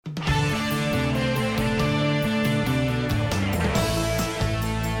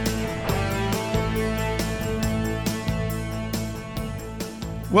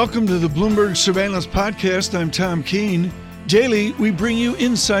Welcome to the Bloomberg Surveillance Podcast. I'm Tom Keene. Daily, we bring you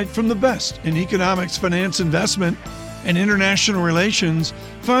insight from the best in economics, finance, investment, and international relations.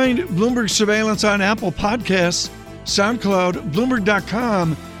 Find Bloomberg Surveillance on Apple Podcasts, SoundCloud,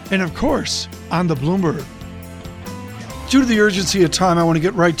 Bloomberg.com, and of course, on the Bloomberg. Due to the urgency of time, I want to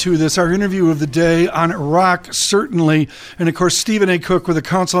get right to this. Our interview of the day on Iraq, certainly. And of course, Stephen A. Cook with the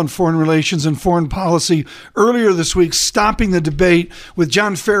Council on Foreign Relations and Foreign Policy earlier this week, stopping the debate with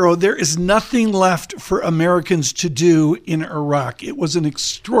John Farrow. There is nothing left for Americans to do in Iraq. It was an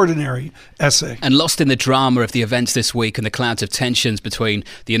extraordinary essay. And lost in the drama of the events this week and the clouds of tensions between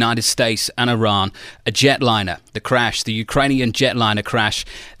the United States and Iran, a jetliner, the crash, the Ukrainian jetliner crash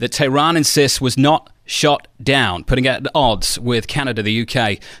that Tehran insists was not shot down, putting at odds with Canada, the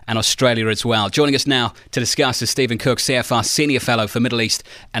UK, and Australia as well. Joining us now to discuss is Stephen Cook, CFR Senior Fellow for Middle East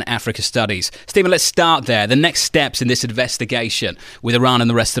and Africa Studies. Stephen, let's start there. The next steps in this investigation with Iran and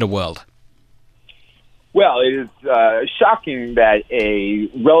the rest of the world. Well, it is shocking that a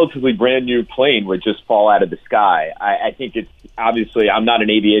relatively brand new plane would just fall out of the sky. I think it's obviously, I'm not an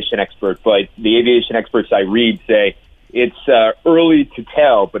aviation expert, but the aviation experts I read say it's early to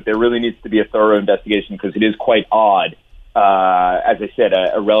tell, but there really needs to be a thorough investigation because it is quite odd. As I said,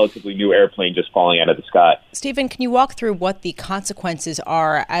 a relatively new airplane just falling out of the sky. Stephen, can you walk through what the consequences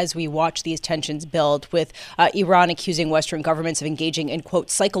are as we watch these tensions build with Iran accusing Western governments of engaging in, quote,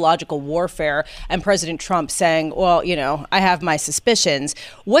 psychological warfare, and President Trump saying, well, you know, I have my suspicions.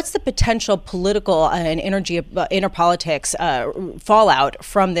 What's the potential political and inner politics fallout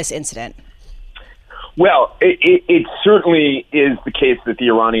from this incident? Well, it certainly is the case that the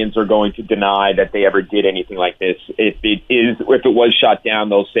Iranians are going to deny that they ever did anything like this. If it was shot down,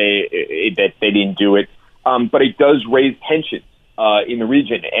 they'll say that they didn't do it. But it does raise tensions in the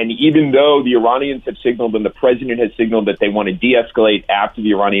region. And even though the Iranians have signaled and the president has signaled that they want to de-escalate after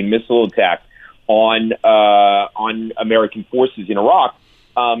the Iranian missile attack on American forces in Iraq,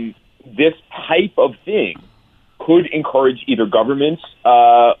 this type of thing could encourage either governments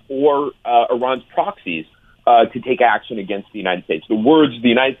or Iran's proxies to take action against the United States. The words "the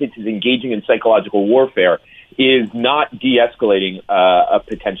United States is engaging in psychological warfare" is not de-escalating a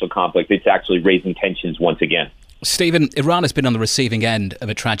potential conflict. It's actually raising tensions once again. Stephen, Iran has been on the receiving end of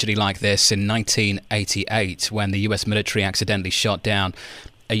a tragedy like this in 1988 when the US military accidentally shot down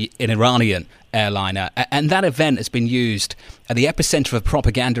an Iranian airliner. And that event has been used at the epicenter of a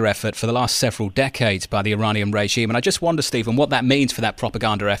propaganda effort for the last several decades by the Iranian regime. And I just wonder, Stephen, what that means for that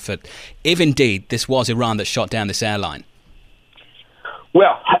propaganda effort, if indeed this was Iran that shot down this airline.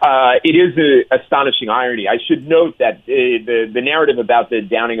 Well, it is an astonishing irony. I should note that the narrative about the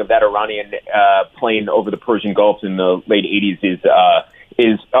downing of that Iranian plane over the Persian Gulf in the late 80s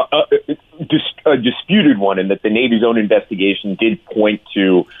is a disputed one, and that the Navy's own investigation did point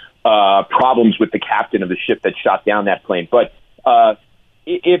to problems with the captain of the ship that shot down that plane. But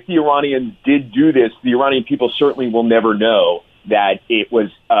if the Iranians did do this, the Iranian people certainly will never know that it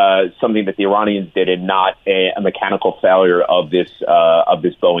was something that the Iranians did and not a mechanical failure of this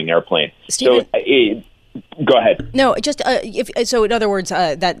Boeing airplane. Stephen, so go ahead. No, just so in other words,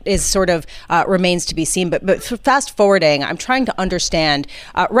 that is sort of remains to be seen. But fast forwarding, I'm trying to understand.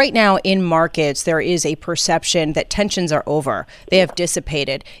 Right now in markets, there is a perception that tensions are over. They have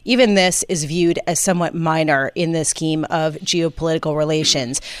dissipated. Even this is viewed as somewhat minor in the scheme of geopolitical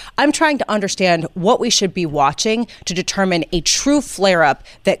relations. I'm trying to understand what we should be watching to determine a true flare-up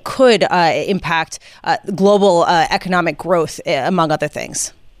that could impact global economic growth, among other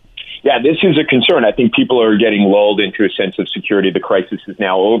things. Yeah, this is a concern. I think people are getting lulled into a sense of security. The crisis is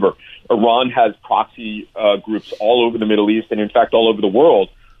now over. Iran has proxy groups all over the Middle East and, in fact, all over the world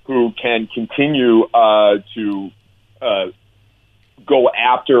who can continue to go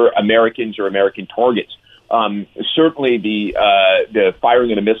after Americans or American targets. Certainly, the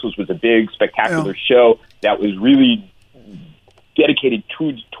firing of the missiles was a big, spectacular show that was really dedicated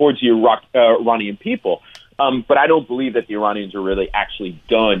towards the Iranian people. But I don't believe that the Iranians are really actually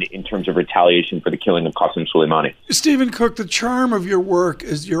done in terms of retaliation for the killing of Qasem Soleimani. Stephen Cook, the charm of your work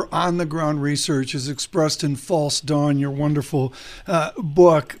is your on-the-ground research is expressed in False Dawn, your wonderful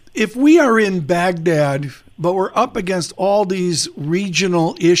book. If we are in Baghdad, but we're up against all these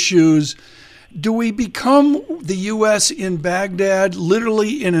regional issues, do we become the U.S. in Baghdad,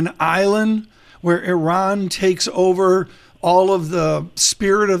 literally in an island where Iran takes over all of the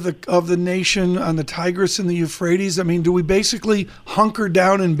spirit of the nation on the Tigris and the Euphrates? I mean, do we basically hunker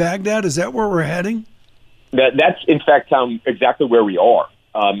down in Baghdad? Is that where we're heading? That's, in fact, exactly where we are.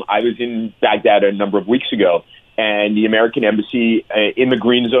 I was in Baghdad a number of weeks ago, and the American embassy in the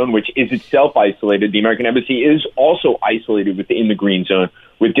green zone, which is itself isolated. The American embassy is also isolated within the green zone,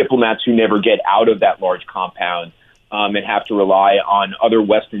 with diplomats who never get out of that large compound and have to rely on other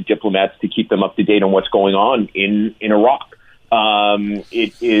Western diplomats to keep them up to date on what's going on in Iraq.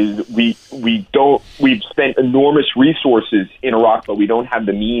 We've spent enormous resources in Iraq, but we don't have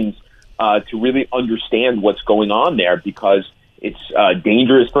the means to really understand what's going on there, because it's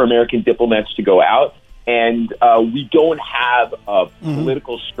dangerous for American diplomats to go out. And we don't have a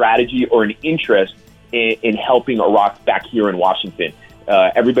political strategy or an interest in helping Iraq back here in Washington.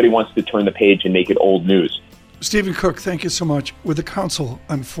 Everybody wants to turn the page and make it old news. Stephen Cook, thank you so much, with the Council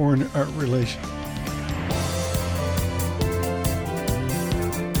on Foreign Relations.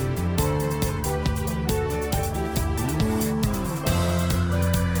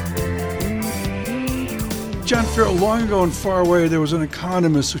 John Farrell, long ago and far away, there was an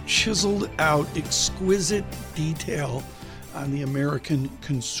economist who chiseled out exquisite detail on the American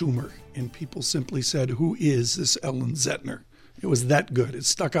consumer. And people simply said, who is this Ellen Zentner? It was that good. It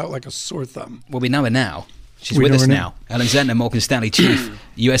stuck out like a sore thumb. Well, we know her now. She's with us now. Ellen Zentner, Morgan Stanley Chief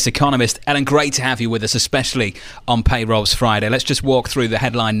U.S. Economist. Ellen, great to have you with us, especially on Payrolls Friday. Let's just walk through the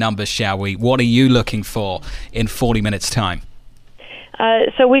headline numbers, shall we? What are you looking for in 40 minutes' time?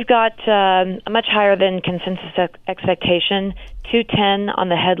 So we've got a much higher than consensus expectation, 210 on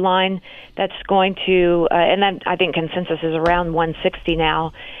the headline. That's going to, and then I think consensus is around 160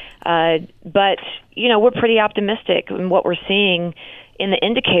 now. But, we're pretty optimistic in what we're seeing in the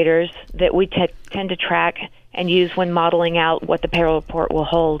indicators that we tend to track and use when modeling out what the payroll report will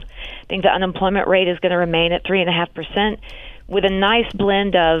hold. I think the unemployment rate is going to remain at 3.5%. with a nice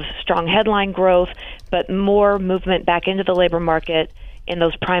blend of strong headline growth, but more movement back into the labor market in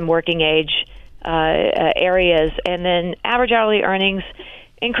those prime working age areas. And then average hourly earnings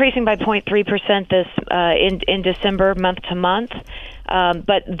increasing by 0.3% this in December, month to month.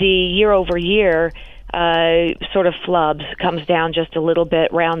 But the year over year sort of flubs, comes down just a little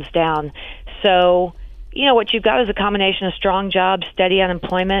bit, rounds down. So, what you've got is a combination of strong jobs, steady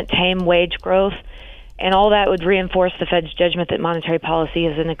unemployment, tame wage growth, and all that would reinforce the Fed's judgment that monetary policy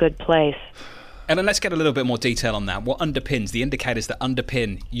is in a good place. And then let's get a little bit more detail on that. What underpins the indicators that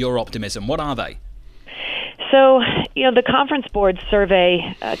underpin your optimism? What are they? So, the Conference Board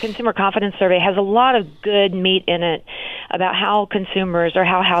survey, Consumer Confidence Survey, has a lot of good meat in it about how consumers or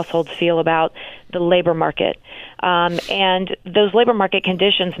how households feel about the labor market. And those labor market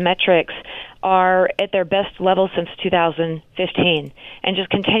conditions metrics are at their best level since 2015 and just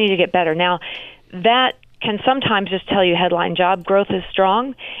continue to get better. Now, that can sometimes just tell you headline job growth is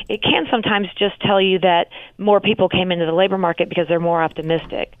strong. It can sometimes just tell you that more people came into the labor market because they're more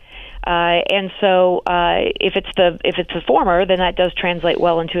optimistic. And so if it's the former, then that does translate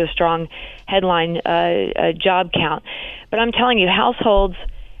well into a strong headline job count. But I'm telling you, households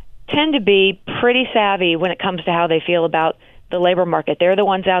tend to be pretty savvy when it comes to how they feel about the labor market. They're the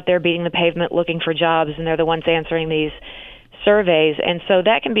ones out there beating the pavement looking for jobs, and they're the ones answering these surveys. And so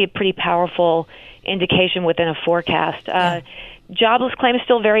that can be a pretty powerful indication within a forecast. Jobless claim is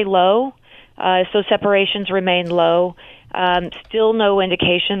still very low, so separations remain low. Still no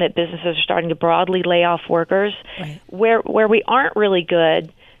indication that businesses are starting to broadly lay off workers. Right. Where we aren't really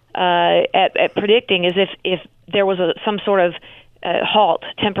good at predicting is if there was some sort of halt,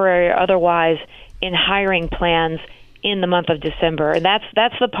 temporary or otherwise, in hiring plans in the month of December. And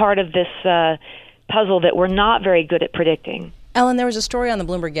that's the part of this puzzle that we're not very good at predicting. Ellen, there was a story on the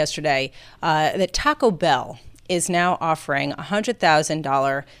Bloomberg yesterday that Taco Bell is now offering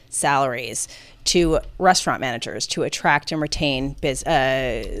 $100,000 salaries to restaurant managers to attract and retain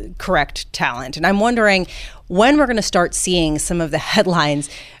correct talent. And I'm wondering when we're going to start seeing some of the headlines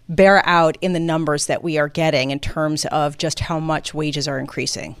bear out in the numbers that we are getting in terms of just how much wages are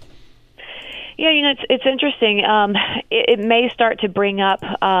increasing. Yeah, it's interesting. It may start to bring up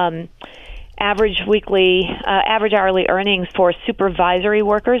average hourly earnings for supervisory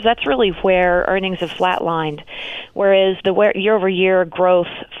workers. That's really where earnings have flatlined, whereas the year-over-year growth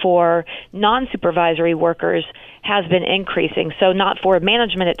for non-supervisory workers has been increasing. So not for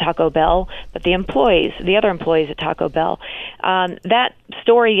management at Taco Bell, but the other employees at Taco Bell. That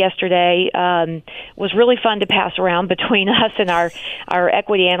story yesterday was really fun to pass around between us and our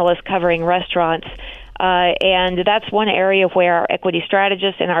equity analysts covering restaurants. And that's one area where our equity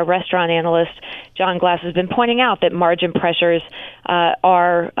strategist and our restaurant analyst, John Glass, has been pointing out that margin pressures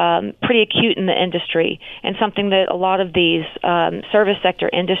are pretty acute in the industry, and something that a lot of these service sector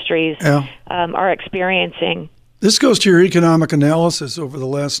industries are experiencing. This goes to your economic analysis over the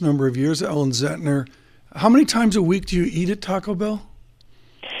last number of years, Ellen Zentner. How many times a week do you eat at Taco Bell?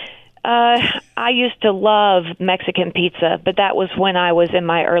 I used to love Mexican pizza, but that was when I was in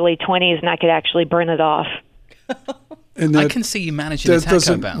my early 20s and I could actually burn it off. And I can see you managing a Taco Bell.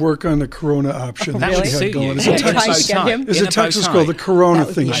 That doesn't work on the Corona option that really? she had going. Is a Texas girl, the Corona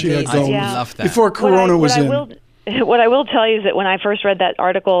thing she had going. I love that. Before Corona was in. What I will tell you is that when I first read that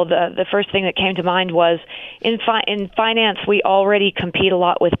article, the first thing that came to mind was in finance, we already compete a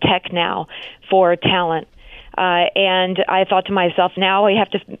lot with tech now for talent. And I thought to myself, now we have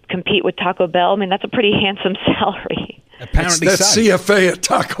to compete with Taco Bell. I mean, that's a pretty handsome salary. Apparently that so. CFA at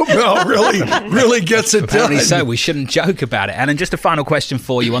Taco Bell really gets it Apparently done. so. We shouldn't joke about it. And then just a final question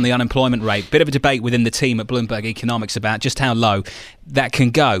for you on the unemployment rate. Bit of a debate within the team at Bloomberg Economics about just how low that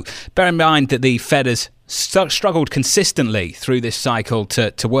can go. Bear in mind that the Fed has struggled consistently through this cycle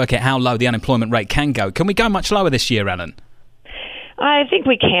to work out how low the unemployment rate can go. Can we go much lower this year, Ellen? I think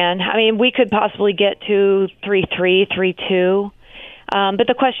we can. I mean, we could possibly get to 3.3, 3.2. But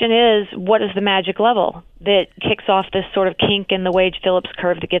the question is, what is the magic level that kicks off this sort of kink in the wage Phillips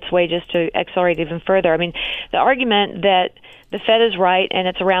curve that gets wages to accelerate even further? I mean, the argument that the Fed is right and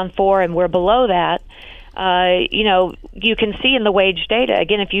it's around 4 and we're below that, you can see in the wage data.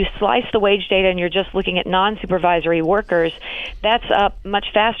 Again, if you slice the wage data and you're just looking at non-supervisory workers, that's up much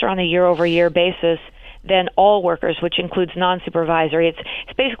faster on a year-over-year basis than all workers, which includes non-supervisory.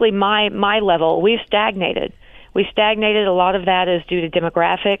 It's basically my level. We've stagnated. A lot of that is due to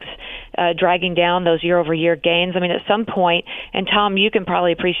demographics dragging down those year-over-year gains. I mean, at some point, and Tom, you can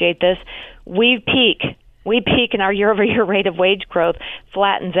probably appreciate this, we peak and our year-over-year rate of wage growth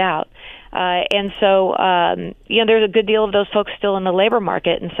flattens out. And so, there's a good deal of those folks still in the labor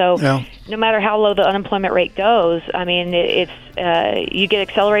market. And so no matter how low the unemployment rate goes, I mean, you get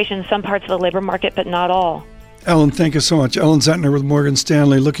acceleration in some parts of the labor market, but not all. Ellen, thank you so much. Ellen Zenter with Morgan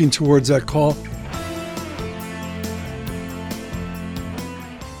Stanley, looking towards that call.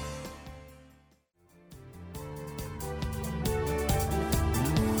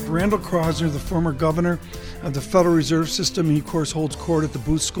 Randall Kroszner, the former governor of the Federal Reserve System. He, of course, holds court at the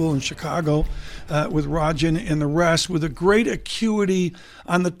Booth School in Chicago with Rajan and the rest, with a great acuity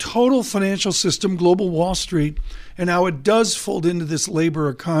on the total financial system, global Wall Street, and how it does fold into this labor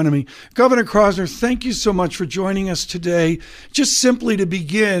economy. Governor Kroszner, thank you so much for joining us today. Just simply to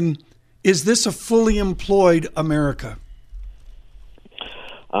begin, is this a fully employed America?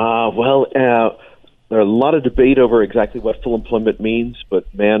 There's a lot of debate over exactly what full employment means, but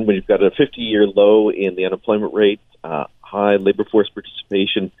man, when you've got a 50-year low in the unemployment rate, high labor force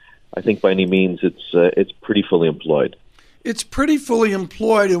participation, I think by any means it's pretty fully employed. It's pretty fully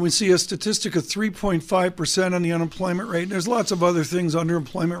employed, and we see a statistic of 3.5% on the unemployment rate. And there's lots of other things.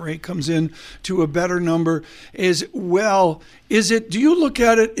 Underemployment rate comes in to a better number as well. Do you look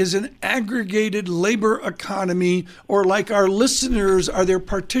at it as an aggregated labor economy, or like our listeners, are there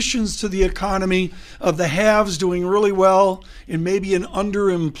partitions to the economy of the haves doing really well and maybe an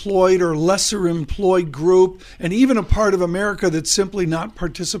underemployed or lesser employed group, and even a part of America that's simply not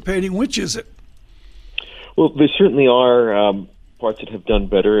participating? Which is it? Well, there certainly are parts that have done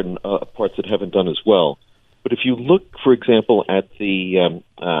better and parts that haven't done as well. But if you look, for example, at the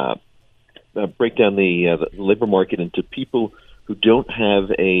break down the labor market into people who don't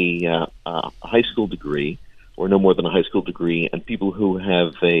have a high school degree or no more than a high school degree, and people who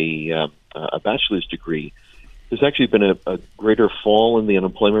have a bachelor's degree, there's actually been a greater fall in the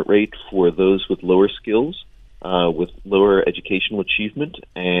unemployment rate for those with lower skills, with lower educational achievement,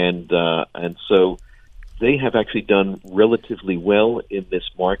 and so they have actually done relatively well in this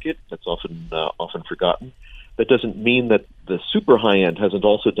market. That's often forgotten. That doesn't mean that the super high end hasn't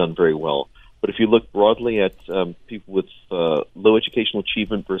also done very well. But if you look broadly at people with low educational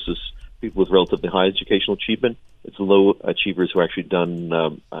achievement versus people with relatively high educational achievement, it's low achievers who are actually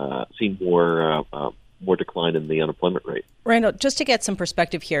seen more decline in the unemployment rate. Randall, just to get some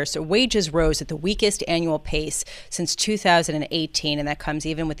perspective here, so wages rose at the weakest annual pace since 2018, and that comes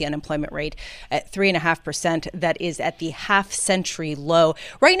even with the unemployment rate at 3.5%. That is at the half-century low.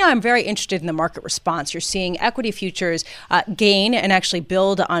 Right now, I'm very interested in the market response. You're seeing equity futures gain and actually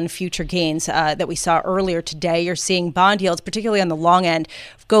build on future gains that we saw earlier today. You're seeing bond yields, particularly on the long end,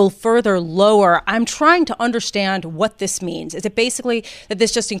 go further lower. I'm trying to understand what this means. Is it basically that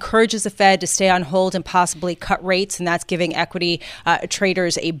this just encourages the Fed to stay on hold and possibly cut rates, and that's giving equity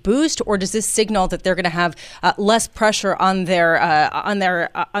traders a boost, or does this signal that they're going to have less pressure on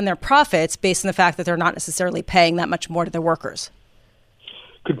their profits based on the fact that they're not necessarily paying that much more to their workers?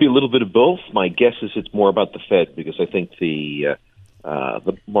 Could be a little bit of both. My guess is it's more about the Fed, because I think the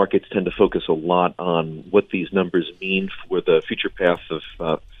markets tend to focus a lot on what these numbers mean for the future path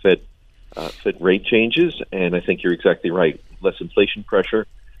of Fed rate changes, and I think you're exactly right. Less inflation pressure,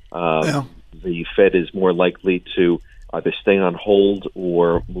 The Fed is more likely to either stay on hold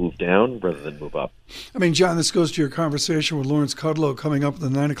or move down rather than move up. I mean, John, this goes to your conversation with Lawrence Kudlow coming up at the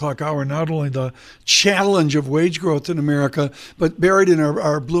 9 o'clock hour, not only the challenge of wage growth in America, but buried in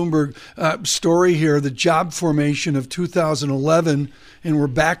our Bloomberg story here, the job formation of 2011, and we're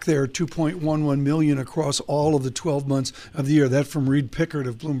back there, 2.11 million across all of the 12 months of the year. That from Reed Pickard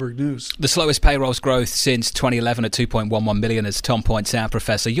of Bloomberg News. The slowest payrolls growth since 2011 at 2.11 million, as Tom points out,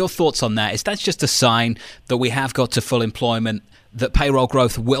 Professor. Your thoughts on that? Is that just a sign that we have got to full employment, that payroll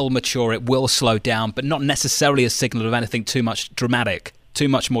growth will mature, it will slow down, but not necessarily a signal of anything too much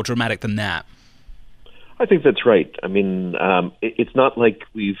more dramatic than that? I think that's right. I mean, it's not like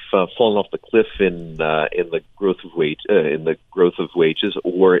we've fallen off the cliff in the growth of wages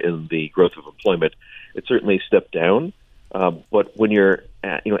or in the growth of employment. It certainly stepped down, but when you're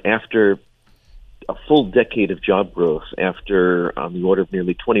after a full decade of job growth, after on the order of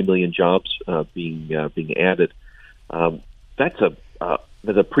nearly 20 million jobs being added, that's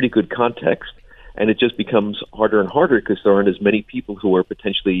a pretty good context, and it just becomes harder and harder because there aren't as many people who are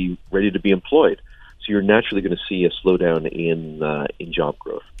potentially ready to be employed. So you're naturally going to see a slowdown in job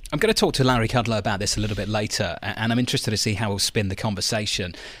growth. I'm going to talk to Larry Kudlow about this a little bit later, and I'm interested to see how we'll spin the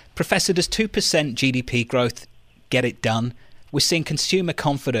conversation. Professor, does 2% GDP growth get it done? We're seeing consumer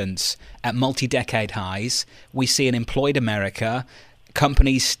confidence at multi-decade highs. We see an employed America,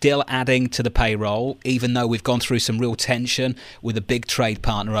 companies still adding to the payroll, even though we've gone through some real tension with a big trade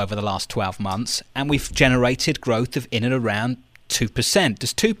partner over the last 12 months, and we've generated growth of in and around 2%.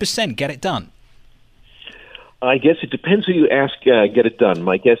 Does 2% get it done? I guess it depends who you ask. Get it done.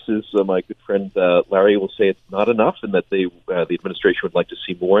 My guess is my good friend Larry will say it's not enough, and that the administration would like to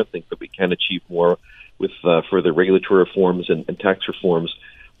see more. I think that we can achieve more with further regulatory reforms and tax reforms.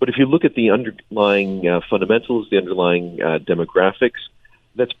 But if you look at the underlying fundamentals, the underlying demographics,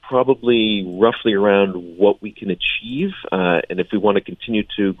 that's probably roughly around what we can achieve. And if we want to continue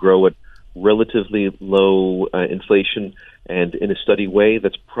to grow at relatively low inflation and in a steady way,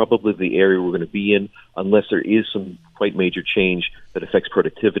 that's probably the area we're going to be in, unless there is some quite major change that affects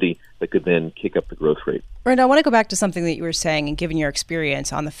productivity that could then kick up the growth rate. Right, I want to go back to something that you were saying, and given your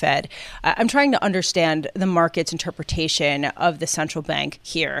experience on the Fed, I'm trying to understand the market's interpretation of the central bank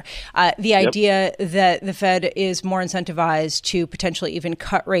here. The idea that the Fed is more incentivized to potentially even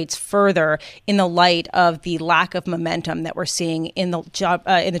cut rates further in the light of the lack of momentum that we're seeing in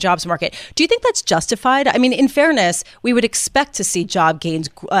the jobs market. Do you think that's justified? I mean, in fairness, we would expect to see job gains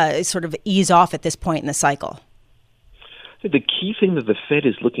sort of ease off at this point in the cycle. The key thing that the Fed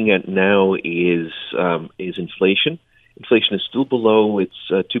is looking at now is inflation. Inflation is still below its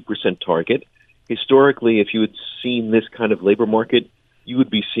 2% target. Historically, if you had seen this kind of labor market, you would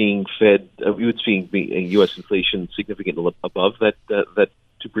be seeing U.S. inflation significantly above that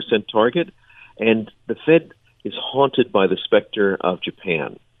 2% target. And the Fed is haunted by the specter of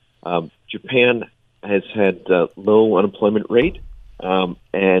Japan. Japan has had low unemployment rate,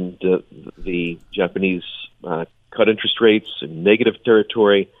 and the Japanese cut interest rates in negative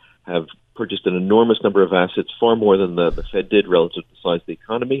territory, have purchased an enormous number of assets, far more than the Fed did relative to the size of the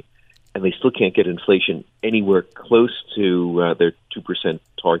economy, and they still can't get inflation anywhere close to their 2%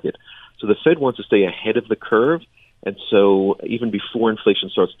 target. So the Fed wants to stay ahead of the curve, and so even before inflation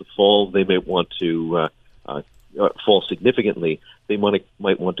starts to fall, they may want to fall significantly. They might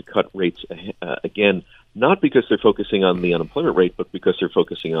want to cut rates again, not because they're focusing on the unemployment rate, but because they're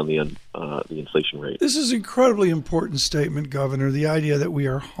focusing on the inflation rate. This is an incredibly important statement, Governor, the idea that we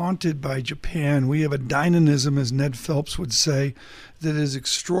are haunted by Japan. We have a dynamism, as Ned Phelps would say, that is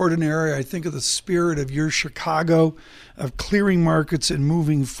extraordinary. I think of the spirit of your Chicago, of clearing markets and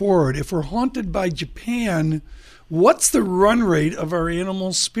moving forward. If we're haunted by Japan, what's the run rate of our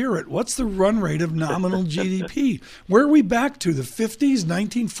animal spirit? What's the run rate of nominal GDP? Where are we back to? The 50s,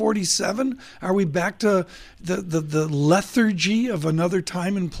 1947? Are we back to the lethargy of another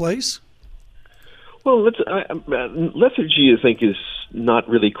time and place? Well, lethargy, I think, is not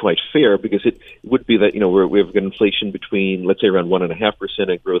really quite fair, because it would be that, we have got inflation between, let's say, around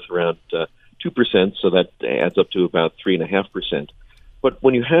 1.5% and growth around 2%, so that adds up to about 3.5%. But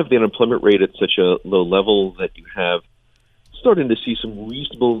when you have the unemployment rate at such a low level that you have starting to see some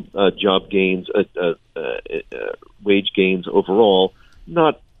reasonable job gains, wage gains overall,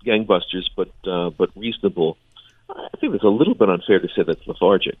 not gangbusters, but reasonable, I think it's a little bit unfair to say that's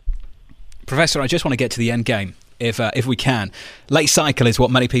lethargic. Professor, I just want to get to the end game, if we can. Late cycle is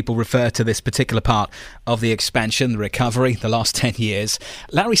what many people refer to this particular part of the expansion, the recovery, the last 10 years.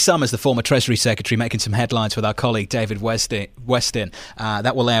 Larry Summers, the former Treasury Secretary, making some headlines with our colleague David Westin.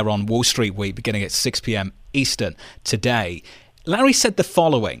 That will air on Wall Street Week beginning at 6 p.m. Eastern today. Larry said the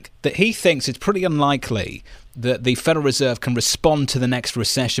following, that he thinks it's pretty unlikely that the Federal Reserve can respond to the next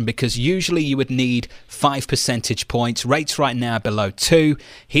recession because usually you would need 5 percentage points. Rates right now are below 2.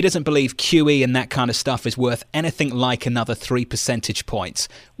 He doesn't believe QE and that kind of stuff is worth anything like another 3 percentage points.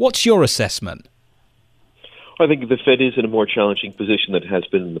 What's your assessment? I think the Fed is in a more challenging position than it has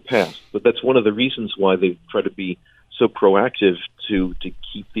been in the past, but that's one of the reasons why they try to be so proactive to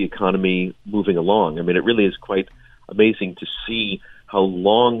keep the economy moving along. I mean, it really is quite amazing to see how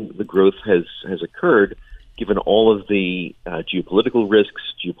long the growth has occurred, given all of the geopolitical risks,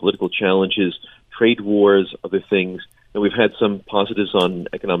 geopolitical challenges, trade wars, other things. And we've had some positives on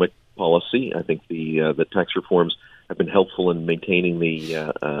economic policy. I think the tax reforms have been helpful in maintaining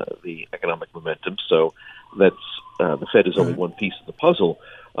the economic momentum. So that's the Fed is only one piece of the puzzle,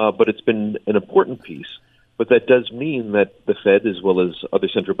 but it's been an important piece. But that does mean that the Fed, as well as other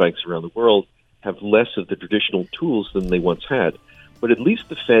central banks around the world, have less of the traditional tools than they once had. But at least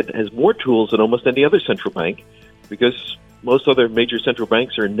the Fed has more tools than almost any other central bank, because most other major central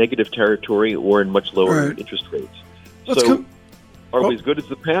banks are in negative territory or in much lower interest rates. Are we as good as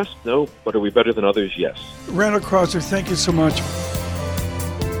the past? No. But are we better than others? Yes. Randall Kroszner, thank you so much.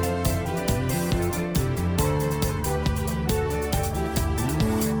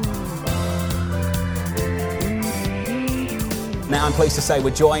 Now, I'm pleased to say we're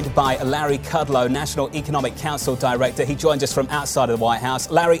joined by Larry Kudlow, National Economic Council Director. He joins us from outside of the White House.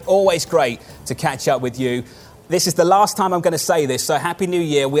 Larry, always great to catch up with you. This is the last time I'm going to say this, so Happy New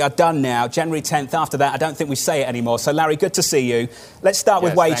Year. We are done now. January 10th, after that, I don't think we say it anymore. So, Larry, good to see you. Let's start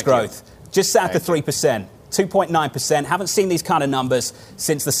with wage growth. Just south of 3%, 2.9%. Haven't seen these kind of numbers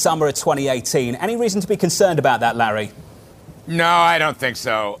since the summer of 2018. Any reason to be concerned about that, Larry? No, I don't think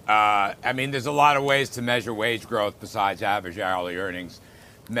so. I mean, there's a lot of ways to measure wage growth besides average hourly earnings.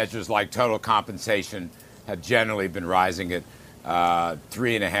 Measures like total compensation have generally been rising at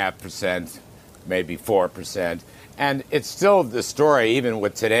 3.5%, maybe 4%. And it's still the story, even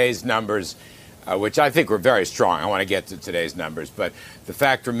with today's numbers, which I think were very strong. I want to get to today's numbers. But the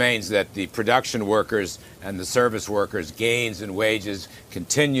fact remains that the production workers and the service workers' gains in wages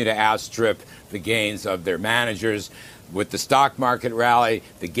continue to outstrip the gains of their managers. With the stock market rally,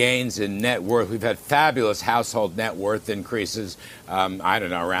 the gains in net worth, we've had fabulous household net worth increases, around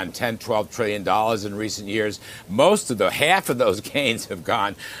 $10, $12 trillion in recent years. Half of those gains have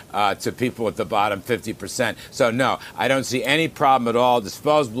gone to people at the bottom 50%. So, no, I don't see any problem at all.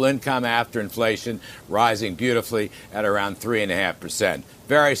 Disposable income after inflation rising beautifully at around 3.5%.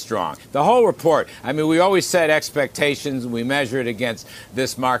 Very strong. The whole report, I mean, we always set expectations and we measure it against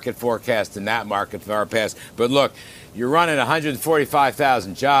this market forecast and that market forecast. But look, you're running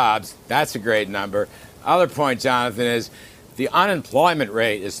 145,000 jobs. That's a great number. Other point, Jonathan, is the unemployment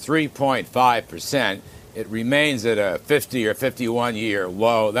rate is 3.5%. It remains at a 50 or 51-year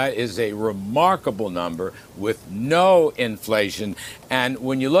low. That is a remarkable number with no inflation. And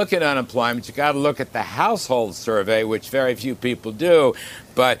when you look at unemployment, you got to look at the household survey, which very few people do.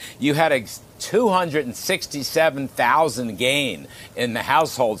 But you had a 267,000 gain in the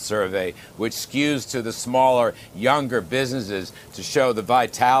household survey, which skews to the smaller, younger businesses to show the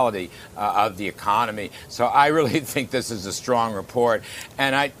vitality of the economy. So I really think this is a strong report.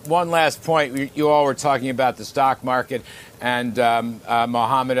 And one last point, you all were talking about the stock market, and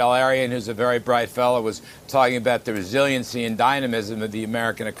Mohammed El-Arian, who's a very bright fellow, was talking about the resiliency and dynamism of the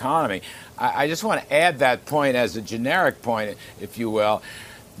American economy. I just want to add that point as a generic point, if you will.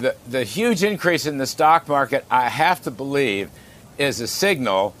 The huge increase in the stock market, I have to believe, is a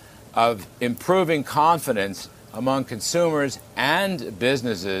signal of improving confidence among consumers and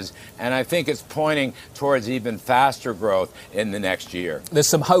businesses, and I think it's pointing towards even faster growth in the next year. There's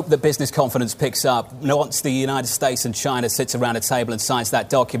some hope that business confidence picks up once the United States and China sits around a table and signs that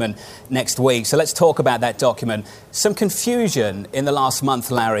document next week. So let's talk about that document. Some confusion in the last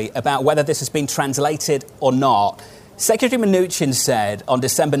month, Larry, about whether this has been translated or not. Secretary Mnuchin said on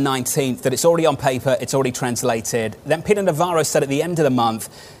December 19th that it's already on paper, it's already translated. Then Peter Navarro said at the end of the month,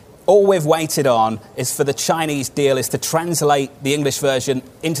 all we've waited on is for the Chinese deal is to translate the English version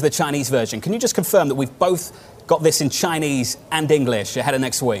into the Chinese version. Can you just confirm that we've both got this in Chinese and English ahead of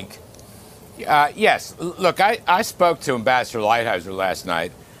next week? Yes. Look, I spoke to Ambassador Lighthizer last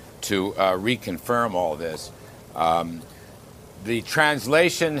night to reconfirm all this. The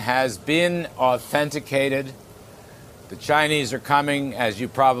translation has been authenticated. The Chinese are coming, as you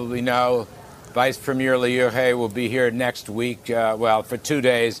probably know. Vice Premier Liu He will be here next week, for 2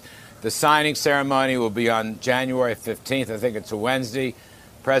 days. The signing ceremony will be on January 15th. I think it's a Wednesday.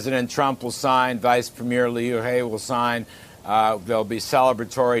 President Trump will sign. Vice Premier Liu He will sign. There'll be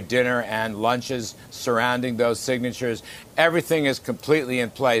celebratory dinner and lunches surrounding those signatures. Everything is completely in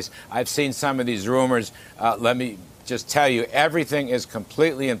place. I've seen some of these rumors. Let me just tell you, everything is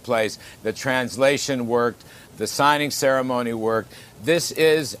completely in place. The translation worked. The signing ceremony worked. This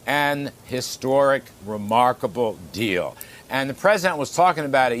is an historic, remarkable deal. And the president was talking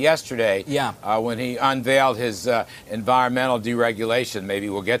about it yesterday when he unveiled his environmental deregulation. Maybe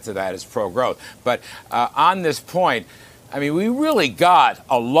we'll get to that as pro-growth. But on this point, I mean, we really got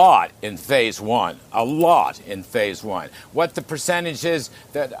a lot in Phase One, a lot in Phase One. What the percentage is,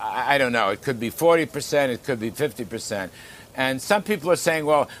 that I don't know. It could be 40%, it could be 50%. And some people are saying,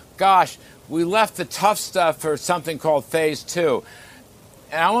 well, gosh, we left the tough stuff for something called Phase Two.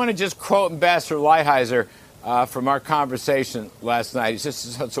 And I want to just quote Ambassador Lighthizer from our conversation last night. He's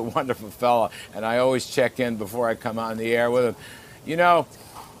just such a wonderful fellow, and I always check in before I come on the air with him. You know,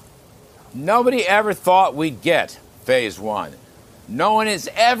 nobody ever thought we'd get Phase One. No one has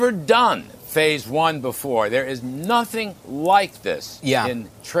ever done Phase One before. There is nothing like this in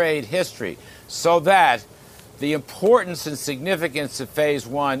trade history. So that the importance and significance of Phase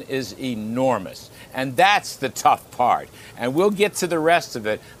One is enormous. And that's the tough part. And we'll get to the rest of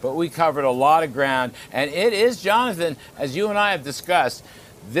it, but we covered a lot of ground. And it is, Jonathan, as you and I have discussed,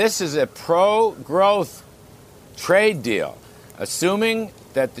 this is a pro-growth trade deal. Assuming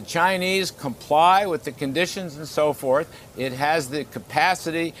that the Chinese comply with the conditions and so forth, it has the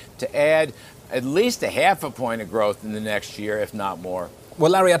capacity to add at least a half a point of growth in the next year, if not more.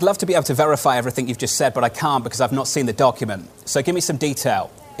 Well, Larry, I'd love to be able to verify everything you've just said, but I can't because I've not seen the document. So give me some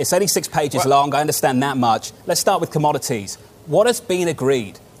detail. It's 86 pages long. I understand that much. Let's start with commodities. What has been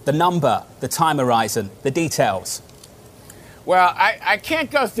agreed? The number, the time horizon, the details. Well, I can't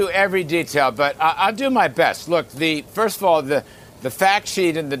go through every detail, but I'll do my best. Look, first of all, the fact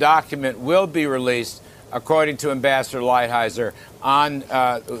sheet in the document will be released, according to Ambassador Lighthizer, on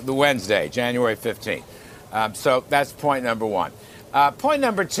the Wednesday, January 15th. So that's point number one. Point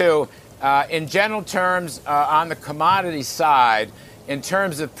number two, in general terms, on the commodity side, in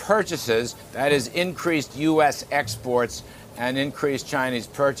terms of purchases, that is increased U.S. exports and increased Chinese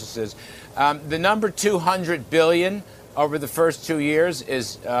purchases, the number 200 billion over the first 2 years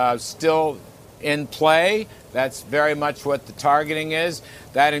is still in play. That's very much what the targeting is.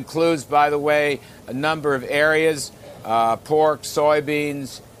 That includes, by the way, a number of areas, pork,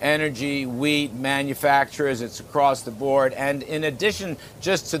 soybeans, energy, wheat, manufacturers. It's across the board. And in addition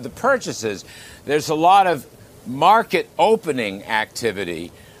just to the purchases, there's a lot of market opening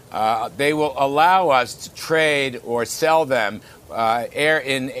activity. They will allow us to trade or sell them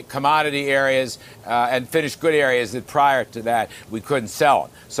in commodity areas and finished good areas that prior to that we couldn't sell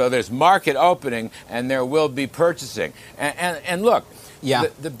them. So there's market opening and there will be purchasing. And look,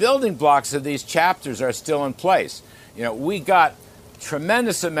 the building blocks of these chapters are still in place. You know, we got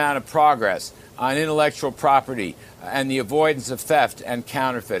tremendous amount of progress on intellectual property and the avoidance of theft and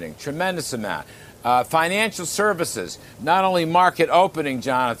counterfeiting. Tremendous amount. Financial services, not only market opening,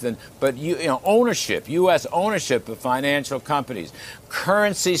 Jonathan, but ownership, U.S. ownership of financial companies,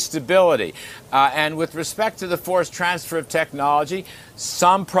 currency stability. And with respect to the forced transfer of technology,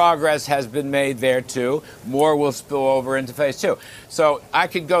 some progress has been made there, too. More will spill over into Phase Two. So I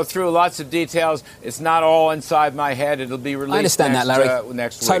could go through lots of details. It's not all inside my head. It'll be released I understand next, that, Larry.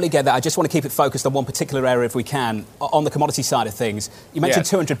 Next week. Totally get that. I just want to keep it focused on one particular area if we can. On the commodity side of things, you mentioned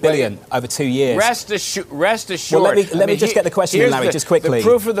 200 billion over 2 years. Rest assured. Well, let me just get the question in, Larry, just quickly. The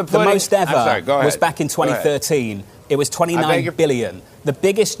proof of the pudding. The most ever was back in 2013. It was 29 billion. The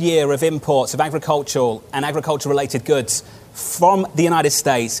biggest year of imports of agricultural and agriculture-related goods from the United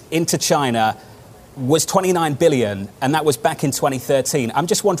States into China was 29 billion, and that was back in 2013. I'm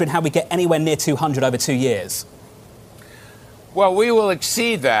just wondering how we get anywhere near 200 over 2 years. Well, we will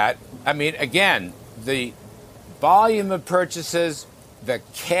exceed that. I mean, again, the volume of purchases, the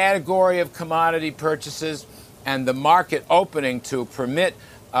category of commodity purchases, and the market opening to permit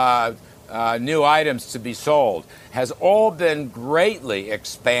new items to be sold has all been greatly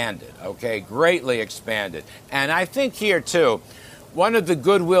expanded, greatly expanded. And I think here, too, one of the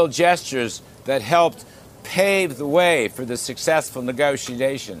goodwill gestures that helped pave the way for the successful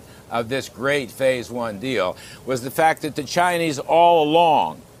negotiation of this great Phase One deal was the fact that the Chinese all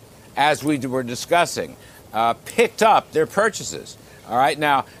along, as we were discussing, picked up their purchases. All right,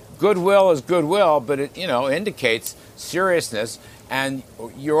 now, goodwill is goodwill, but it, indicates seriousness, and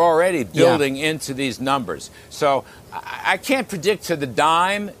you're already building into these numbers. So I can't predict to the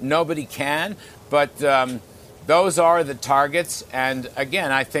dime. Nobody can. But those are the targets. And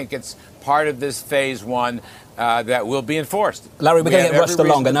again, I think it's part of this phase one that will be enforced. Larry, we're going to get rushed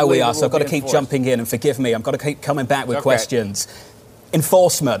along. I know we are, so I've got to keep jumping in, and forgive me, I've got to keep coming back with questions.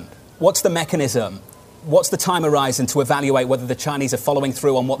 Enforcement, what's the mechanism? What's the time horizon to evaluate whether the Chinese are following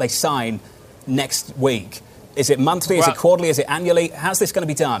through on what they sign next week? Is it monthly? Is it quarterly? Is it annually? How's this going to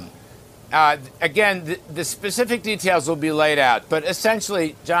be done? Again, the specific details will be laid out. But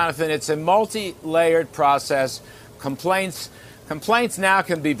essentially, Jonathan, it's a multi-layered process. Complaints now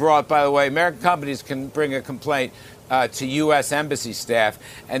can be brought, by the way, American companies can bring a complaint to U.S. embassy staff.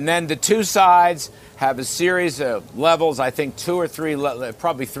 And then the two sides have a series of levels, I think 2 or 3,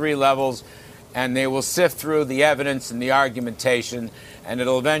 probably 3 levels, and they will sift through the evidence and the argumentation, and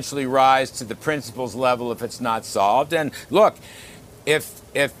it'll eventually rise to the principals level if it's not solved. And look, if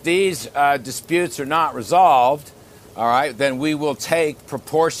these disputes are not resolved, all right, then we will take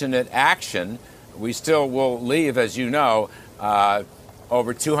proportionate action. We still will leave, as you know,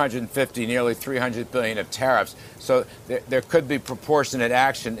 over 250, nearly 300 billion of tariffs. So there could be proportionate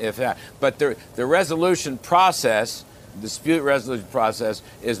action if that. But the resolution process, dispute resolution process,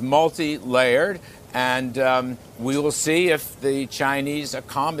 is multi-layered, and we will see if the Chinese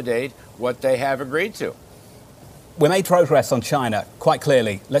accommodate what they have agreed to. We made progress on China, quite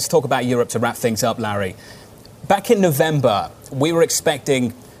clearly. Let's talk about Europe to wrap things up, Larry. Back in November, we were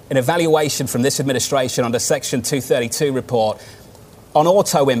expecting an evaluation from this administration on the Section 232 report on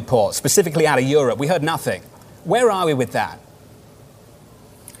auto imports, specifically out of Europe. We heard nothing. Where are we with that?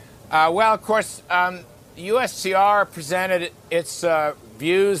 Well, of course, USTR presented its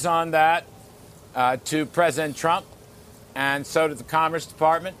views on that to President Trump, and so did the Commerce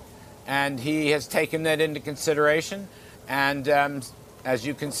Department, and he has taken that into consideration. And as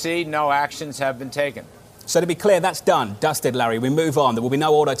you can see, no actions have been taken. So to be clear, that's done, dusted, Larry. We move on. There will be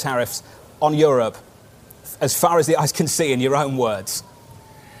no auto tariffs on Europe as far as the eye can see, in your own words.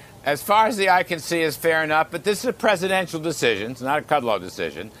 As far as the eye can see is fair enough, but this is a presidential decision. It's not a Kudlow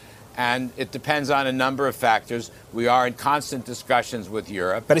decision. And it depends on a number of factors. We are in constant discussions with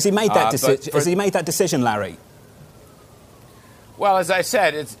Europe. But has he made that decision? Has he made that decision, Larry? Well, as I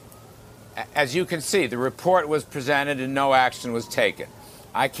said, as you can see, the report was presented and no action was taken.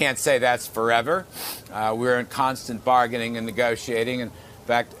 I can't say that's forever. We're in constant bargaining and negotiating. In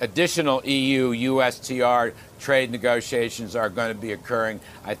fact, additional EU-USTR trade negotiations are going to be occurring,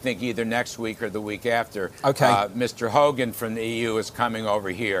 I think, either next week or the week after. Okay. Mr. Hogan from the EU is coming over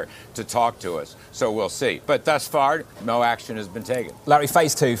here to talk to us, so we'll see. But thus far, no action has been taken. Larry,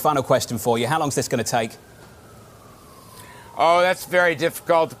 phase 2, final question for you. How long is this going to take? Oh, that's very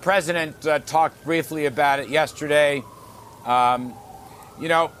difficult. The president talked briefly about it yesterday. You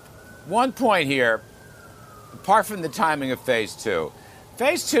know, one point here, apart from the timing of phase 2,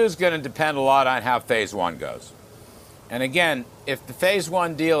 phase 2 is going to depend a lot on how phase 1 goes. And again, if the phase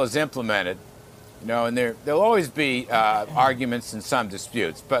 1 deal is implemented, you know, and there'll always be arguments and some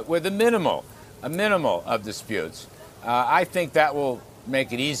disputes, but with a minimal of disputes, I think that will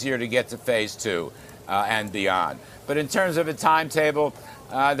make it easier to get to phase 2 and beyond. But in terms of a timetable,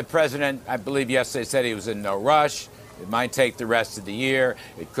 the president, I believe yesterday, said he was in no rush. It might take the rest of the year.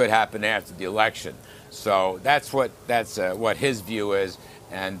 It could happen after the election. So that's what his view is,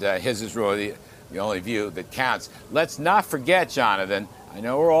 and his is really the only view that counts. Let's not forget, Jonathan, I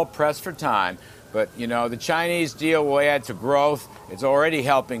know we're all pressed for time, but, you know, the Chinese deal will add to growth. It's already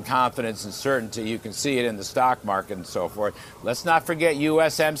helping confidence and certainty. You can see it in the stock market and so forth. Let's not forget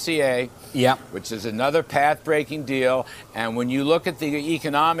USMCA, which is another path-breaking deal. And when you look at the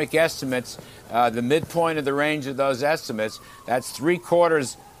economic estimates, the midpoint of the range of those estimates, that's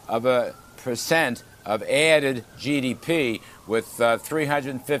 0.75% of added GDP, with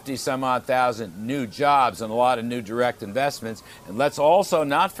 350-some-odd thousand new jobs and a lot of new direct investments. And let's also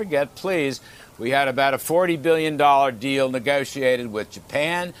not forget, please, we had about a $40 billion deal negotiated with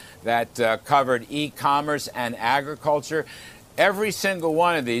Japan that covered e-commerce and agriculture. Every single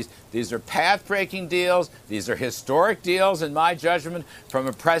one of these are path-breaking deals. These are historic deals, in my judgment, from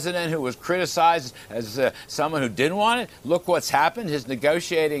a president who was criticized as someone who didn't want it. Look what's happened. His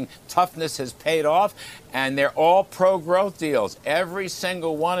negotiating toughness has paid off, and they're all pro-growth deals, every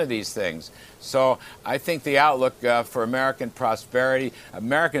single one of these things. So I think the outlook for American prosperity,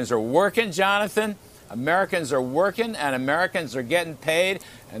 Americans are working, Jonathan. Americans are working and Americans are getting paid,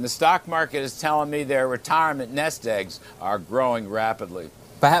 and the stock market is telling me their retirement nest eggs are growing rapidly.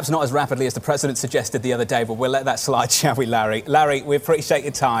 Perhaps not as rapidly as the president suggested the other day, but we'll let that slide, shall we, Larry? Larry, we appreciate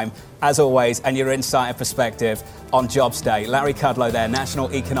your time, as always, and your insight and perspective on Jobs Day. Larry Kudlow there,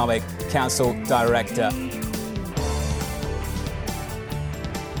 National Economic Council Director.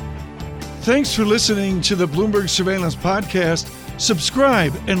 Thanks for listening to the Bloomberg Surveillance Podcast.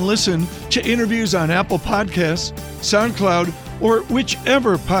 Subscribe and listen to interviews on Apple Podcasts, SoundCloud, or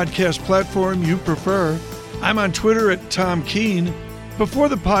whichever podcast platform you prefer. I'm on Twitter at Tom Keene. Before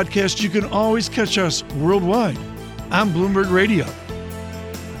the podcast, you can always catch us worldwide on Bloomberg Radio.